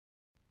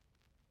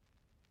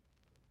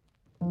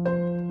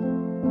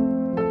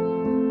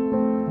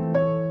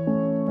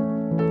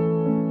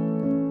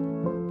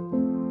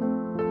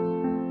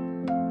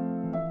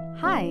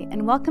Hi,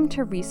 and welcome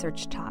to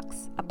Research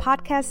Talks, a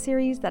podcast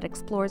series that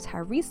explores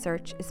how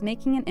research is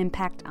making an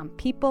impact on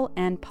people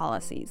and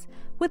policies,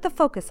 with a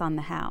focus on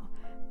the how.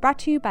 Brought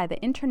to you by the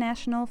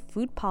International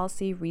Food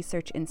Policy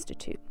Research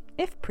Institute,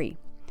 IFPRI.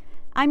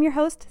 I'm your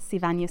host,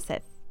 Sivan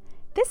Youssef.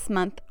 This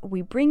month,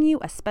 we bring you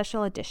a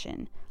special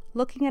edition,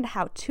 looking at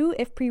how two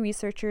IFPRI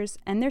researchers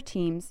and their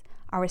teams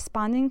are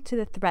responding to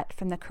the threat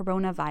from the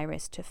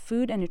coronavirus to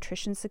food and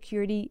nutrition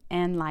security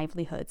and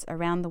livelihoods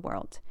around the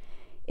world.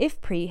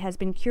 IFPRI has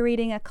been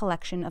curating a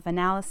collection of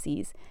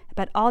analyses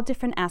about all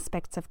different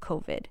aspects of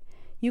COVID.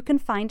 You can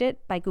find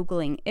it by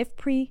Googling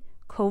IFPRI,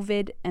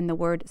 COVID, and the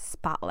word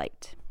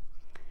spotlight.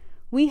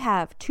 We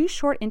have two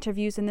short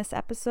interviews in this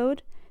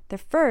episode. The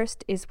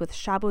first is with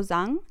Xiaobo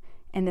Zhang,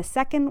 and the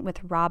second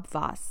with Rob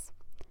Voss.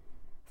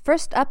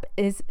 First up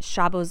is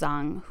Xiaobo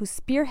Zhang, who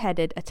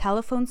spearheaded a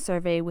telephone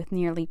survey with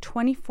nearly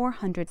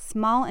 2,400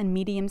 small and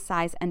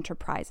medium-sized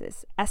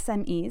enterprises,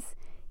 SMEs,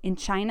 in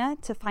China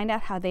to find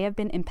out how they have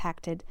been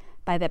impacted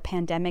by the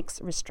pandemic's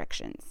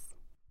restrictions.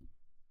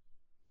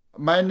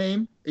 My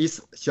name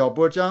is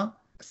Xiaobo Zhang,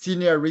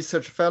 Senior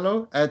Research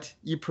Fellow at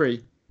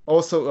IFPRI,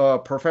 also a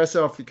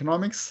Professor of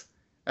Economics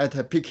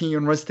at Peking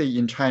University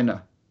in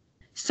China.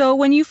 So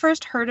when you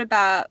first heard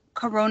about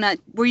Corona,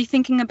 were you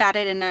thinking about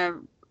it in a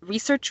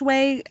research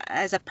way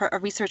as a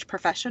research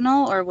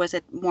professional, or was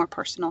it more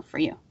personal for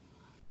you?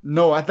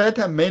 No, at that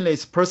time, mainly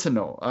it's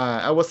personal.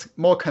 I was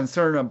more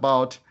concerned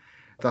about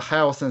the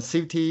health and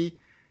safety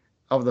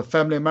of the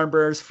family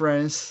members,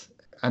 friends,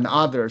 and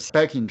others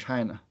back in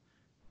China.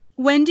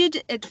 When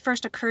did it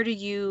first occur to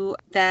you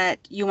that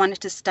you wanted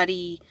to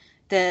study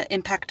the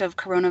impact of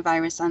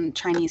coronavirus on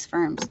Chinese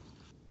firms?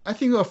 I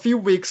think a few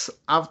weeks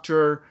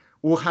after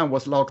Wuhan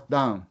was locked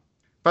down.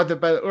 But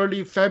by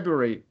early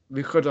February,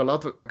 we heard a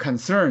lot of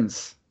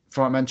concerns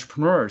from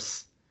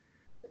entrepreneurs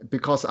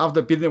because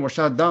after business was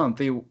shut down,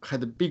 they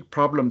had a big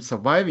problem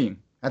surviving.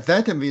 At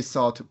that time, we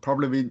thought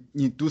probably we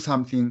need to do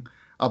something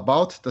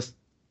about the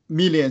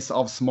millions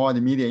of small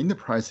and medium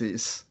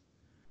enterprises.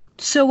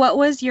 So what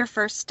was your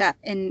first step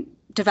in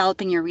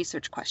developing your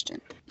research question?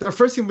 The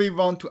first thing we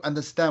want to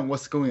understand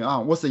what's going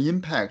on, what's the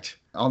impact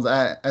on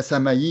the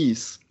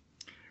SMEs.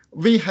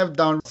 We have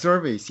done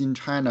surveys in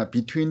China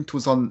between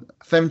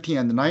 2017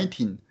 and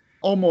 2019,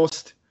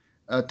 almost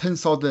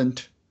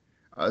 10,000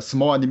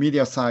 small and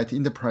medium-sized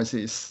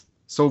enterprises.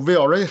 So we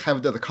already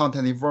have the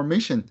content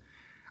information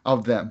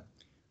of them.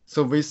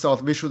 So we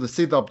thought we should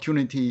see the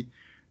opportunity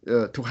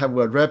to have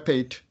a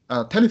rapid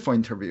telephone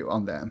interview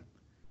on them.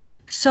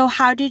 So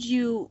how did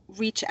you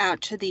reach out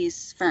to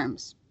these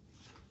firms?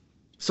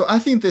 So I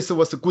think this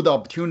was a good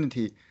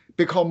opportunity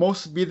because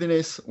most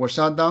business were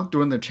shut down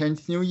during the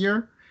Chinese New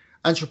Year.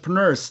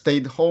 Entrepreneurs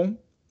stayed home.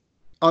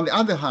 On the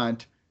other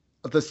hand,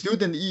 the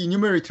student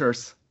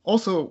enumerators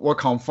also were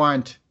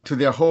confined to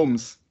their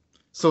homes,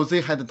 so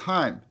they had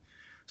time.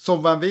 So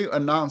when we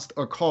announced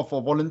a call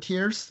for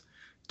volunteers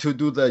to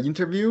do the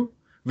interview,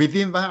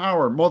 within 1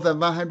 hour, more than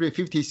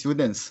 150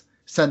 students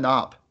signed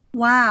up.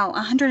 Wow,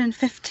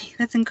 150.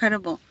 That's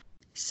incredible.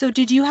 So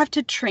did you have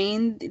to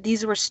train,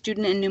 these were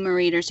student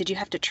enumerators, did you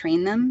have to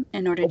train them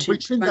in order to... We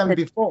trained them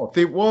before.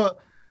 They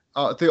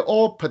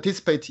all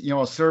participate in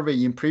our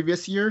survey in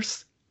previous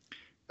years.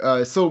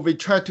 So we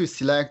tried to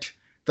select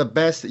the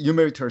best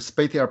enumerators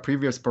based on their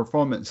previous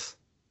performance.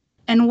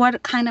 And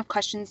what kind of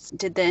questions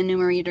did the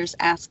enumerators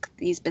ask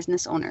these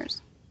business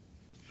owners?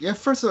 Yeah,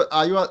 first,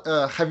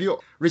 have you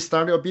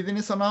restarted your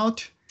business or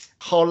not?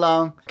 How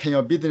long can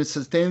your business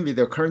sustain with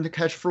your current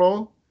cash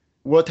flow?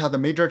 What are the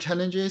major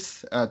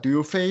challenges do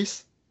you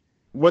face?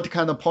 What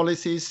kind of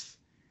policies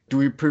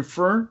do you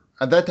prefer?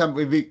 At that time,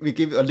 we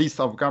give a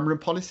list of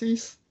government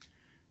policies,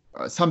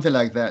 something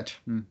like that.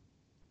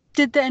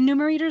 Did the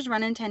enumerators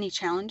run into any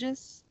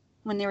challenges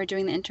when they were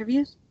doing the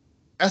interviews?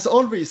 As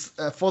always,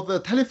 for the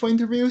telephone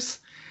interviews,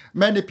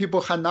 many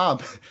people hang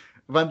up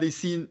when they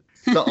see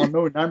the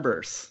unknown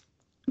numbers.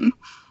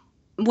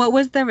 What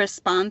was the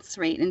response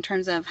rate in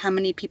terms of how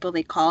many people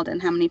they called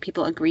and how many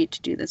people agreed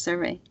to do the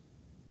survey?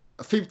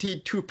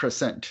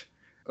 52%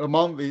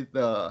 among with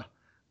the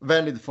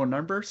valid phone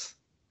numbers.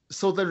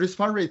 So the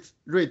response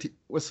rate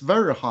was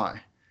very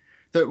high.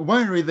 The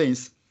one reason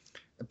is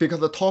because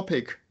the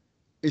topic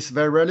is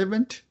very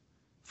relevant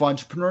for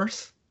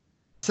entrepreneurs.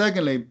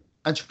 Secondly,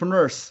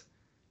 entrepreneurs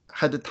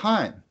had the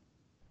time.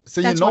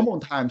 So in normal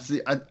times,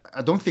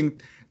 I don't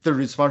think the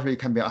response rate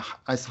can be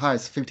as high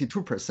as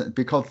 52%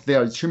 because they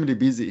are extremely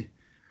busy.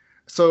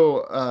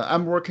 So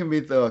I'm working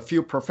with a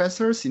few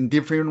professors in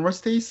different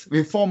universities.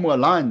 We form an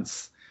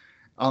alliance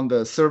on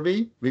the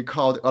survey. We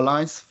call it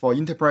Alliance for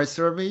Enterprise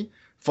Survey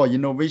for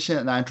Innovation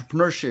and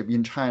Entrepreneurship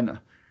in China.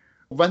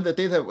 When the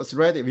data was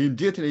ready, we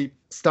immediately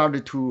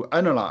started to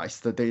analyze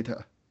the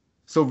data.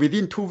 So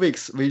within 2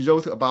 weeks, we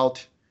wrote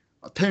about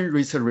 10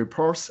 research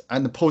reports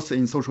and posted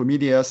in social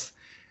medias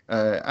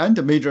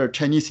and major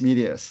Chinese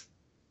medias,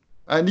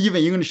 and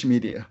even English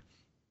media.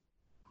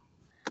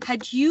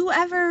 Had you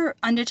ever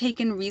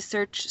undertaken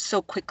research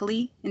so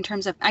quickly in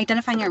terms of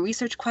identifying a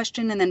research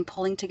question and then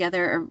pulling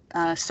together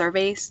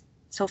surveys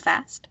so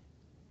fast?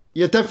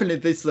 Yeah, definitely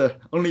this is the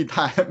only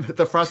time,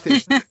 the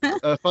fastest.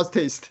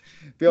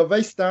 Because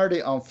we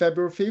started on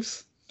February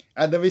 5th,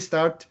 and then we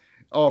start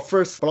our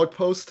first blog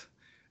post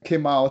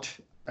came out,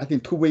 I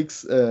think 2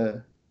 weeks.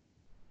 The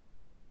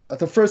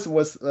first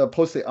was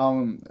posted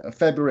on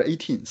February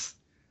 18th.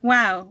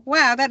 Wow,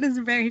 that is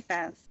very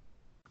fast.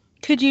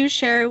 Could you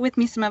share with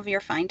me some of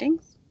your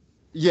findings?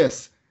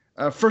 Yes.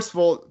 First of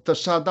all, the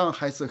shutdown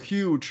has a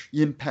huge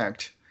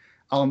impact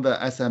on the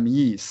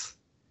SMEs.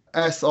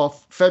 As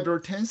of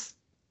February 10th,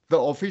 the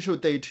official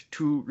date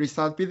to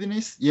restart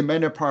business in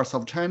many parts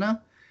of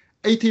China,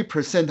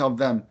 80% of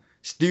them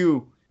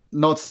still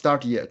not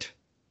start yet.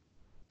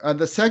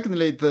 And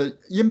secondly, the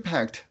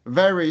impact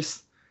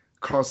varies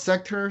across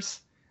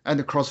sectors and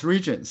across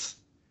regions.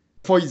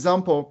 For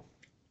example,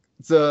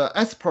 the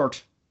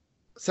export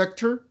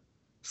sector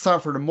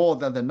suffered more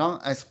than the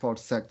non-export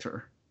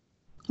sector.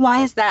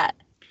 Why is that?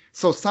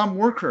 So some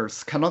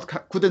workers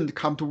couldn't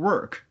come to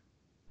work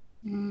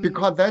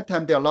because that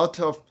time there are a lot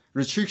of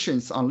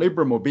restrictions on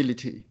labor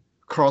mobility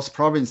across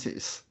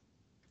provinces.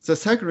 The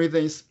second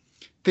reason is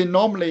they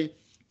normally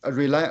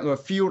rely on a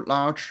few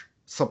large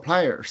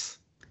suppliers.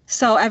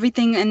 So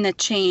everything in the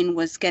chain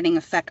was getting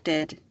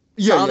affected.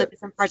 So all the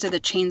different parts of the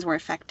chains were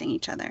affecting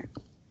each other.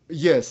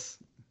 Yes.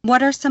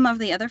 What are some of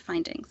the other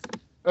findings?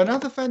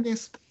 Another finding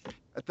is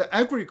the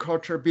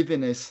agriculture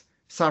business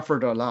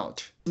suffered a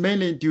lot,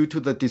 mainly due to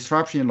the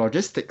disruption in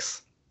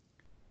logistics.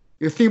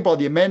 You think about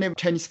the many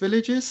Chinese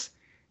villages,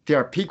 there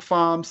are pig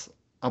farms,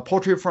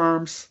 poultry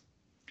farms,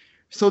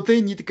 so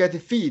they need to get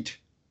feed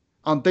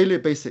on daily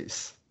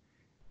basis.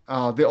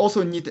 They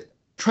also need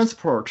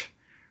transport,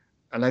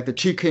 like the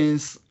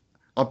chickens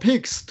or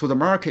pigs to the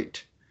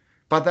market.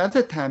 But at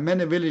that time,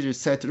 many villages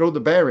set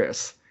road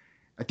barriers,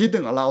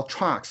 didn't allow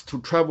trucks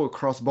to travel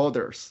across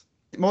borders.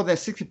 More than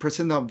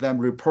 60% of them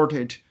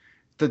reported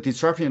the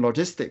disruption in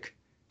logistics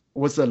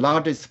was the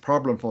largest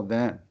problem for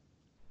them,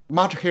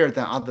 much higher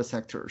than other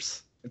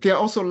sectors. There are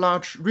also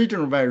large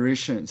regional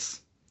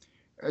variations.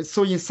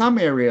 So in some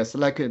areas,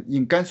 like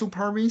in Gansu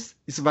province,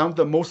 it's one of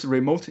the most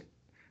remote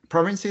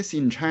provinces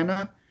in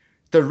China,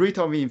 the rate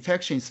of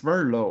infection is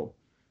very low,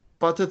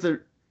 but the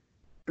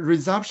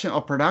resumption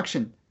of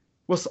production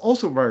was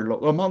also very low,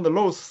 among the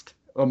lowest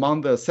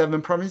among the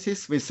 7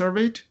 provinces we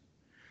surveyed.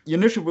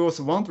 Initially, we was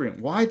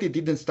wondering why they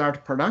didn't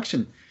start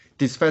production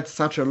despite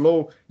such a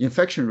low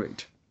infection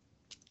rate.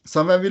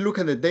 So when we look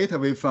at the data,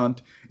 we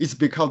found it's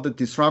because of the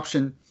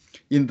disruption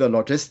in the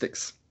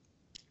logistics.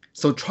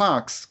 So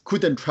trucks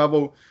couldn't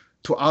travel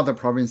to other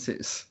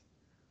provinces.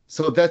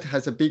 So that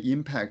has a big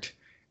impact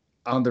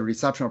on the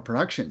resumption of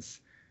productions,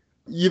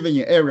 even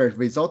in areas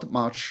without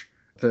much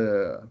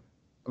the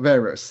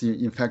virus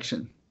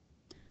infection.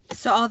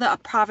 So all the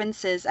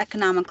provinces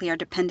economically are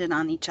dependent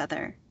on each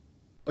other.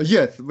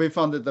 Yes, we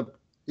found that the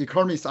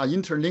economies are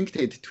interlinked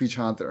to each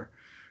other.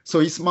 So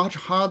it's much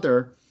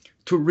harder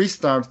to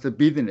restart the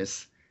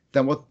business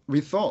than what we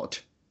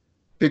thought,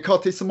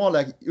 because it's more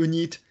like you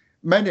need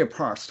many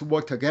parts to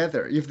work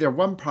together. If there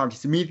one part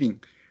is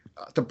missing,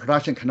 the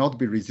production cannot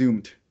be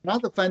resumed.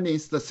 Another finding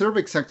is the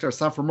service sector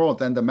suffer more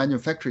than the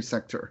manufacturing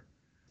sector.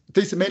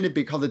 This is mainly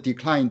because of the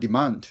decline in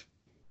demand.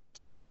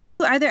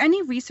 Are there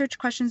any research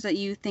questions that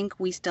you think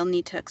we still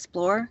need to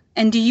explore?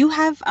 And do you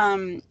have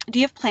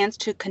plans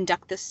to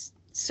conduct this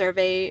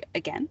survey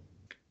again?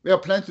 We are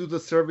planning to do the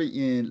survey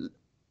in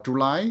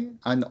July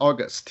and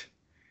August.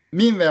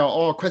 Meanwhile,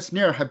 our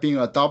questionnaire have been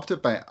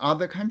adopted by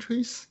other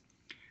countries.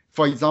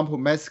 For example,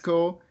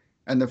 Mexico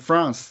and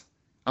France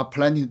are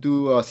planning to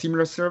do a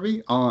similar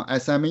survey on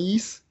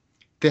SMEs.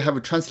 They have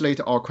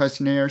translated our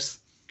questionnaires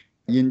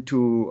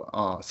into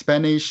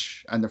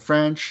Spanish and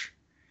French.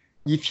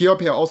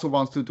 Ethiopia also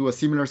wants to do a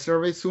similar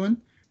survey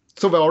soon.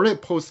 So we already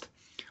post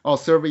our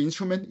survey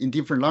instrument in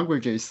different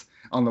languages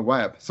on the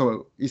web,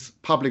 so it's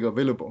publicly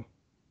available.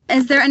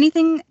 Is there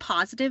anything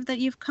positive that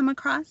you've come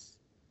across?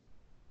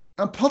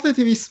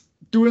 Positive is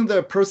during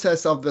the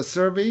process of the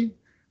survey,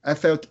 I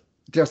felt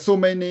there are so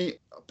many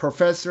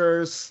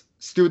professors,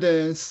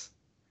 students,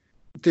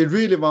 they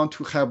really want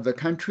to help the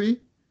country.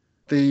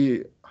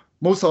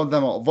 Most of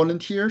them are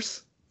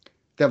volunteers.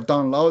 They have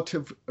done a lot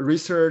of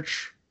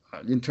research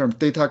in terms of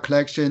data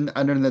collection,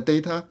 analyzing the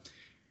data.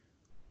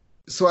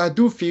 So I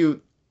do feel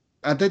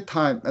at that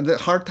time, at that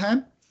hard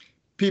time,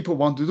 people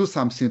want to do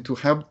something to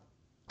help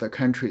the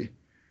country.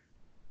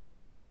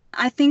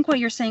 I think what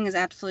you're saying is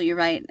absolutely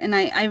right. And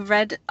I've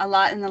read a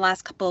lot in the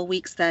last couple of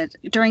weeks that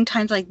during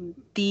times like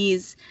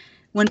these,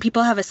 when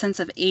people have a sense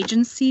of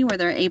agency where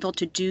they're able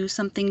to do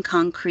something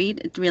concrete,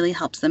 it really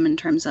helps them in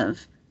terms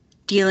of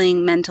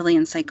dealing mentally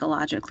and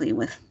psychologically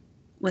with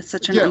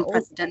such an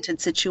unprecedented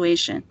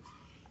situation.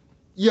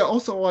 Yeah,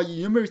 also our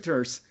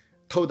enumerators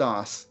told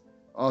us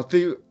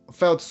they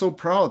felt so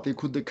proud they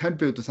could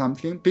contribute to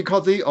something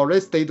because they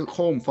already stayed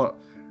home for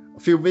a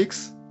few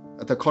weeks,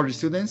 the college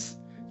students.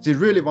 They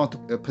really want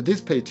to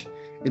participate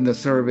in the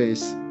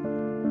surveys.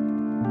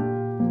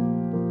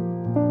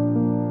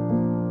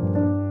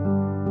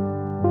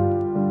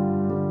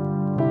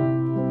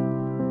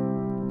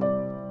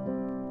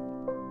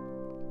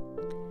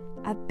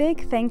 A big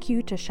big thank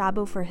you to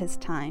Shabo for his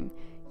time.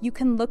 You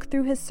can look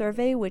through his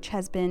survey, which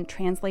has been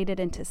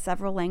translated into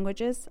several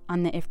languages,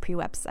 on the IFPRI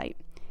website.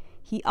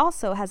 He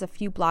also has a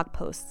few blog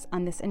posts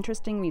on this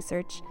interesting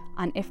research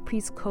on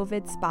IFPRI's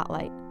COVID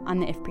Spotlight on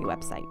the IFPRI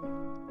website.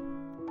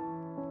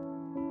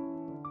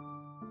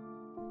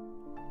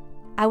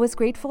 I was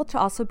grateful to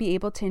also be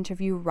able to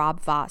interview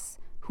Rob Voss,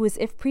 who is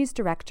IFPRI's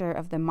director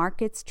of the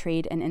Markets,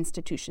 Trade, and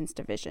Institutions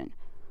Division,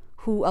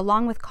 who,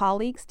 along with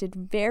colleagues, did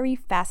very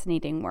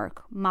fascinating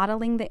work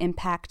modeling the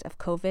impact of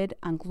COVID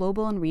on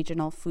global and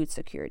regional food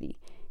security.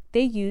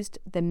 They used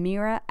the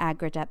MIRA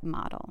AgriDep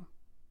model.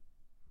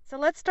 So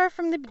let's start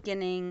from the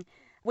beginning.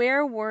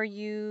 Where were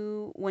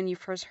you when you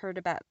first heard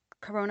about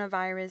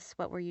coronavirus?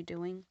 What were you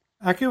doing?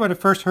 Actually, when I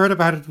first heard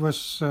about it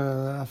was,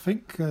 I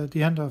think,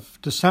 the end of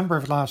December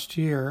of last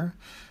year.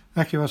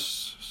 Actually, I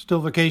was still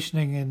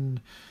vacationing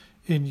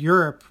in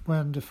Europe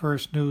when the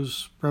first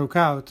news broke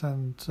out.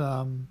 And,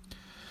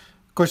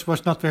 of course, it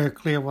was not very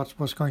clear what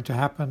was going to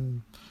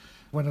happen.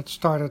 When it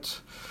started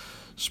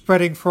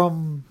spreading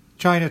from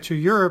China to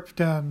Europe,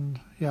 then,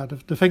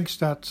 the things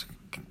that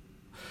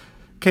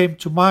came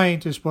to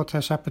mind is what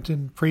has happened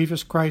in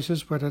previous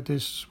crises, whether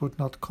this would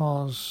not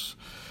cause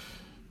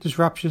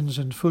disruptions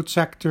in food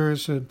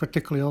sectors, and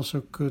particularly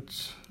also could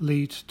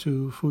lead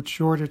to food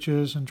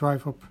shortages and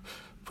drive up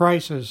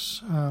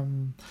prices.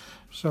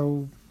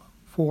 So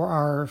for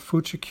our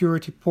food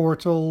security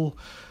portal,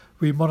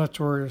 we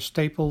monitor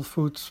staple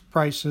food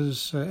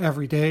prices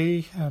every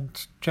day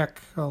and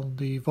check on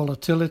the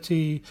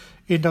volatility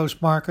in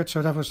those markets.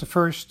 So that was the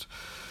first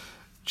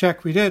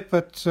check we did,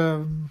 but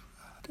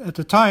at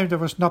the time there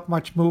was not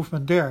much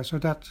movement there. So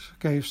that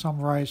gave some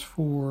rise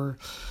for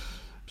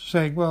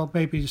saying, well,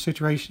 maybe the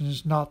situation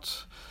is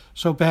not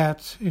so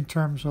bad in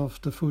terms of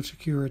the food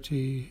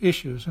security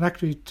issues. And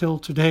actually, till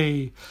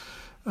today,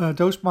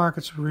 those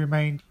markets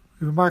remained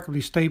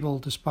remarkably stable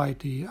despite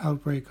the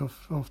outbreak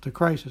of the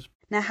crisis.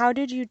 Now, how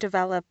did you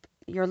develop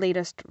your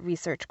latest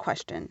research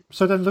question?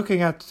 So then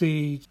looking at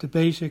the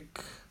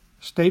basic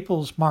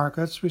staples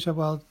markets, we said,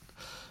 well,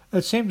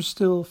 it seems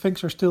still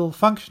things are still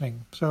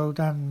functioning. So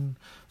then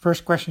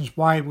first question is,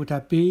 why would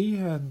that be?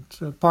 And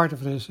part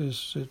of this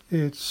is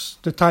it's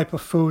the type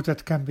of food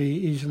that can be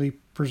easily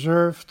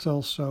preserved,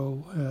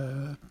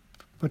 also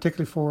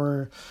particularly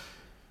for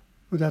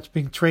that's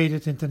being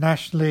traded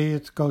internationally.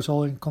 It goes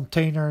all in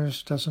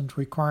containers, doesn't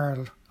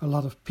require a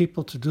lot of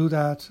people to do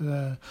that,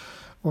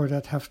 or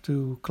that have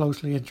to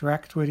closely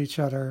interact with each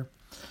other.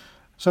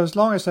 So as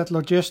long as that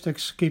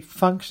logistics keep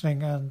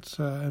functioning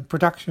and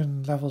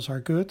production levels are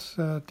good,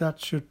 that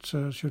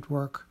should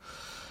work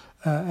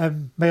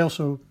and may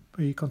also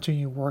be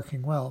continue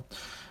working well.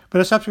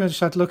 But I subsequently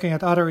started looking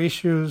at other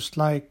issues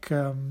like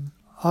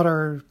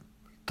other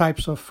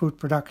types of food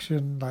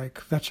production,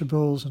 like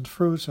vegetables and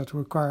fruits that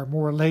require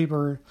more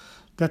labor,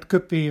 that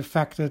could be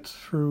affected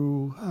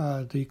through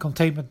the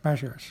containment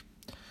measures.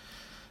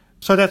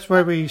 So that's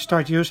where we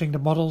start using the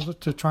model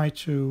to try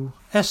to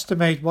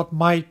estimate what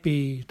might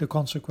be the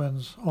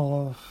consequence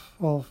of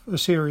a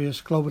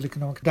serious global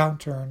economic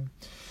downturn,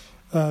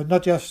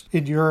 not just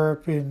in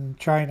Europe, in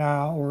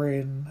China, or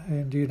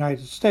in the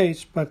United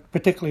States, but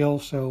particularly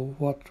also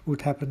what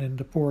would happen in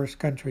the poorest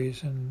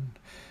countries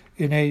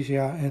in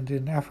Asia and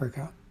in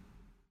Africa.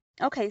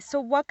 Okay,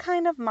 so what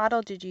kind of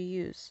model did you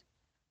use?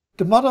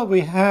 The model we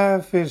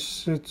have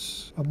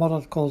it's a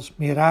model called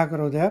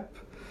MIRA-AgriDep.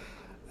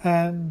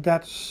 And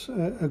that's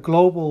a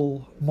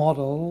global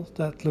model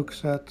that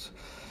looks at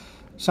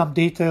some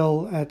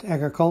detail at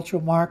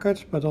agricultural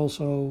markets, but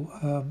also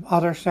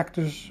other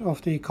sectors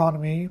of the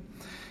economy.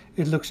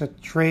 It looks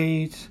at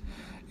trade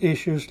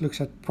issues, looks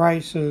at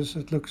prices,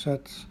 it looks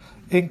at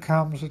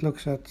incomes, it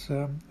looks at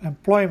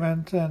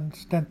employment, and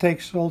then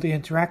takes all the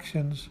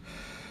interactions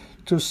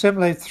to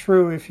simulate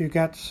through if you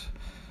get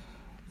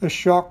a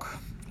shock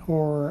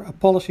or a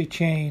policy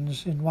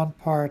change in one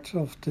part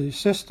of the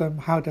system,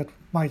 how that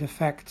might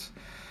affect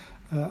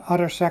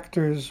other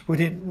sectors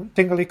within a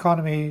single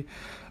economy,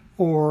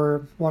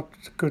 or what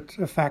could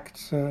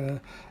affect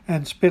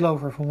and spill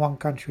over from one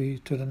country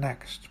to the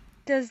next.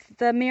 Does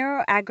the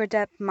MIRA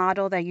AgriDep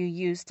model that you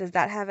use, does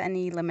that have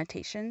any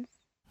limitations?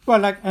 Well,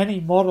 like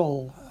any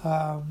model,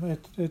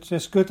 it's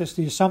as good as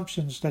the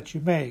assumptions that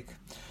you make.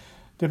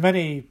 There are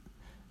many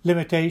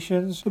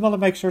limitations. The model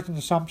makes certain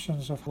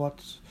assumptions of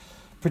what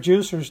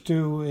producers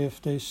do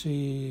if they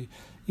see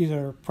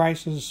either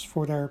prices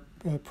for their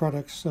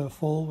products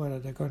fall, whether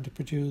they're going to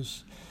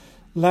produce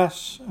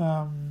less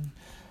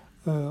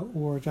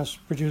or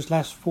just produce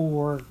less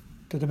for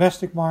the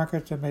domestic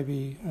market and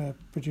maybe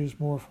produce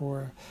more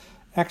for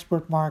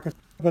export market.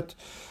 But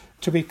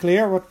to be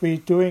clear, what we're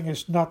doing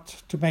is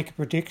not to make a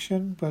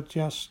prediction, but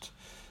just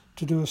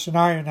to do a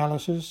scenario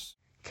analysis.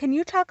 Can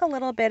you talk a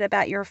little bit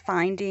about your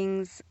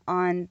findings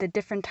on the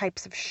different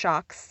types of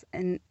shocks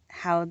and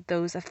how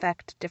those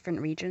affect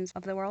different regions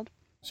of the world?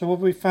 So what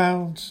we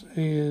found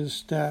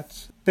is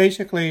that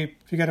basically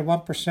if you get a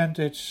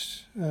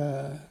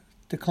 1%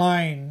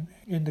 decline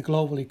in the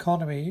global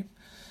economy,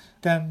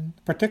 then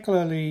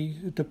particularly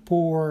the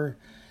poor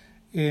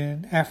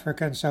in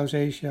Africa and South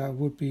Asia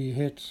would be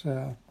hit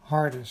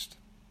hardest.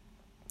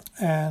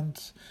 And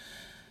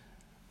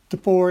the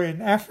poor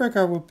in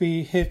Africa would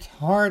be hit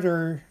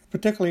harder,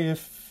 particularly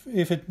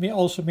if it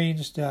also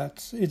means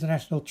that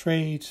international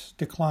trade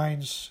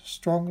declines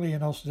strongly,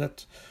 and also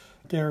that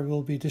there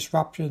will be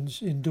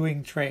disruptions in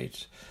doing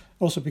trade,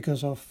 also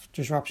because of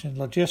disruption in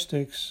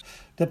logistics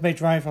that may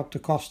drive up the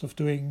cost of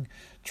doing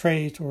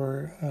trade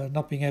or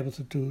not being able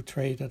to do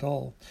trade at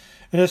all.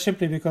 And that's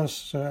simply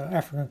because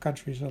African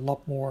countries are a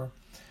lot more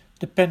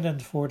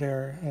dependent for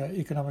their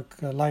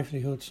economic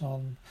livelihoods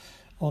on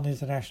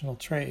international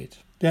trade.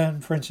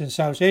 Then, for instance,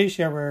 South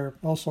Asia, where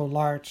also a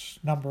large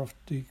number of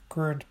the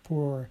current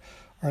poor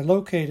are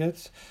located,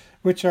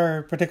 which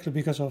are particularly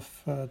because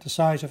of the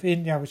size of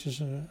India, which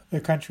is a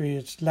country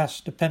that's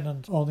less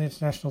dependent on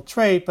international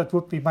trade, but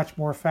would be much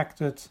more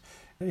affected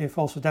if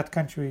also that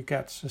country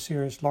gets a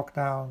serious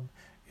lockdown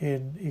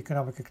in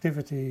economic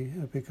activity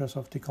because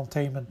of the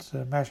containment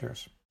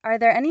measures. Are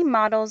there any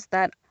models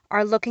that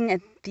are looking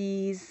at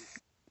these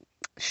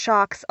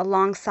shocks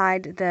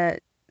alongside the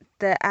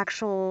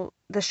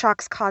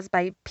shocks caused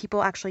by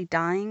people actually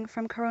dying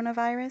from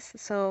coronavirus?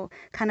 So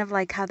kind of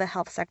like how the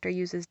health sector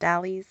uses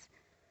DALYs?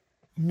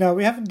 No,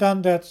 we haven't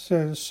done that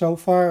so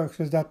far,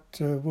 because that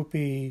would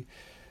be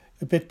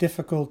a bit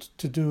difficult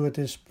to do at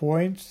this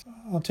point.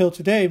 Until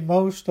today,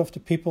 most of the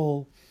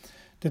people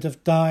that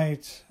have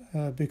died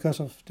because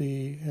of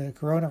the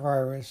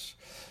coronavirus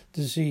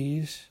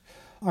disease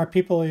are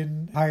people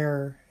in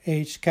higher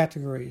age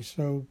categories,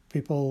 so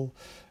people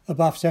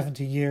above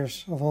 70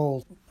 years of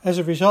old. As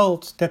a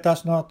result, that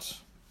does not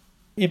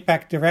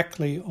impact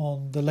directly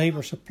on the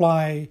labor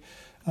supply.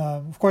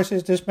 Of course,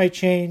 this may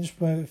change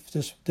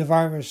if the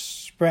virus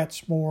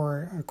spreads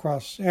more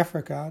across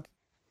Africa.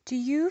 Do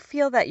you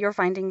feel that your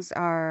findings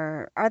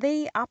are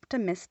they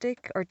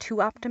optimistic or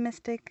too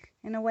optimistic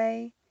in a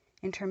way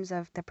in terms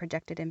of the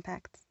projected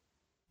impacts?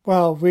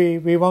 Well,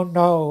 we won't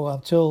know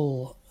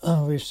until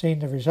we've seen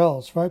the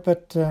results, right?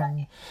 But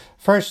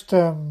first,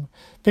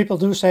 people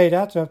do say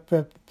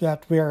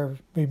that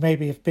we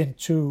maybe have been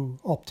too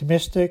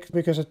optimistic,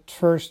 because at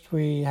first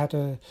we had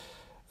a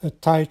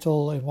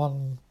title in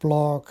one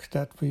blog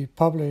that we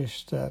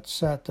published that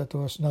said that there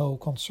was no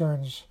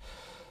concerns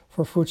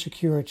for food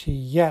security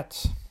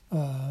yet.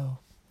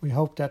 We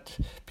hoped that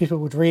people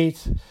would read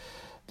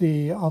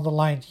the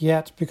underlined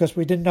yet, because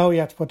we didn't know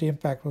yet what the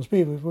impact was.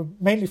 We were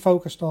mainly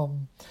focused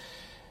on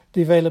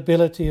the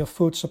availability of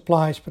food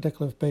supplies,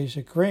 particularly of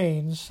basic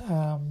grains,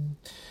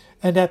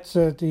 and that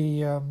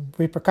the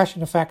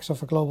repercussion effects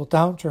of a global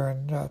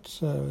downturn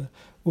that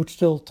would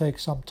still take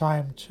some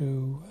time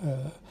to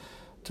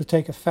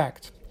take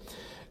effect.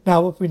 Now,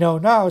 what we know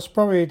now is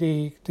probably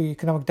the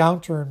economic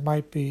downturn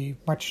might be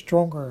much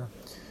stronger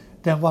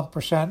than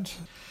 1%.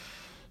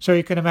 So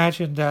you can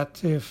imagine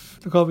that if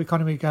the global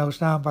economy goes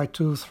down by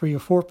 2, 3, or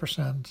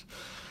 4%,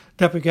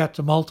 that we get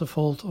the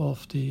multifold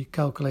of the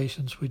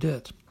calculations we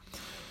did.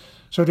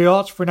 So the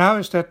odds for now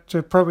is that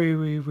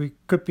probably we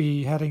could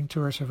be heading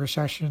towards a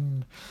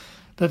recession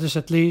that is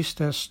at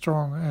least as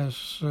strong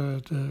as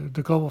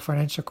the global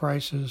financial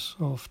crisis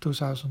of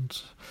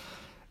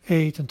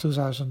 2008 and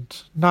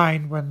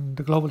 2009, when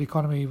the global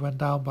economy went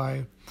down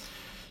by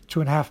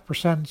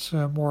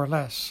 2.5%, more or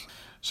less.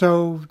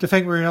 So the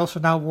thing we're also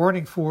now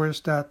warning for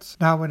is that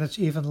now, when it's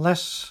even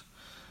less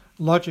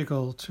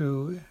logical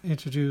to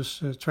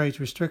introduce trade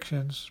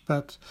restrictions,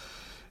 but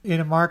in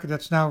a market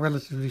that's now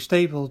relatively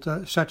stable,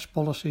 such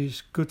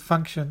policies could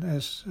function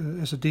as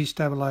a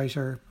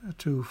destabilizer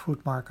to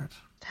food markets.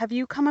 Have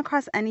you come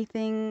across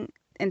anything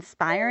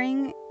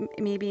inspiring,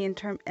 maybe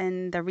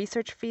in the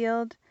research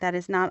field, that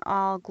is not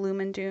all gloom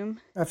and doom?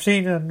 I've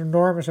seen an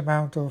enormous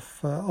amount of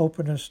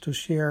openness to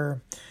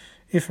share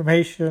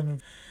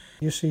information.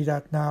 You see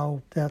that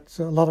now, that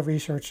a lot of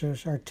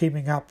researchers are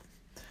teaming up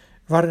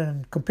rather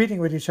than competing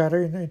with each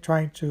other in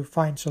trying to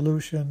find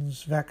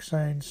solutions,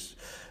 vaccines,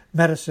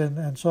 medicine,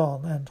 and so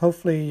on. And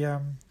hopefully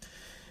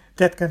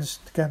that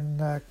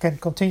can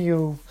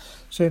continue,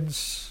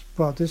 since,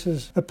 well, this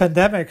is a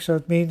pandemic, so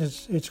it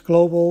means it's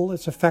global,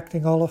 it's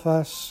affecting all of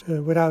us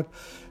without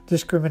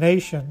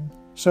discrimination.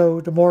 So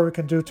the more we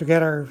can do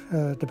together,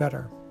 the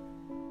better.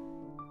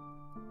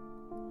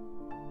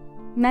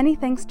 Many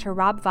thanks to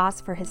Rob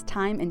Voss for his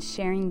time in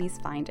sharing these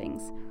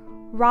findings.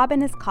 Rob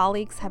and his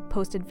colleagues have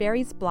posted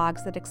various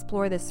blogs that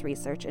explore this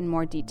research in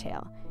more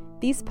detail.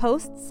 These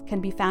posts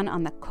can be found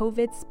on the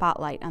COVID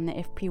Spotlight on the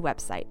IFPRI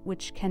website,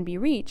 which can be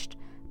reached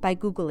by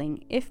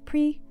Googling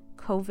IFPRI,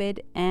 COVID,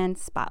 and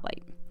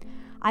Spotlight.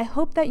 I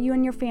hope that you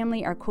and your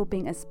family are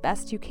coping as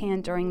best you can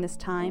during this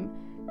time.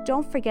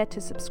 Don't forget to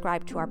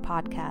subscribe to our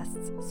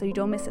podcasts so you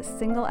don't miss a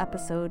single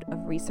episode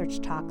of Research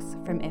Talks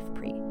from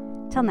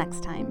IFPRI. Till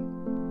next time.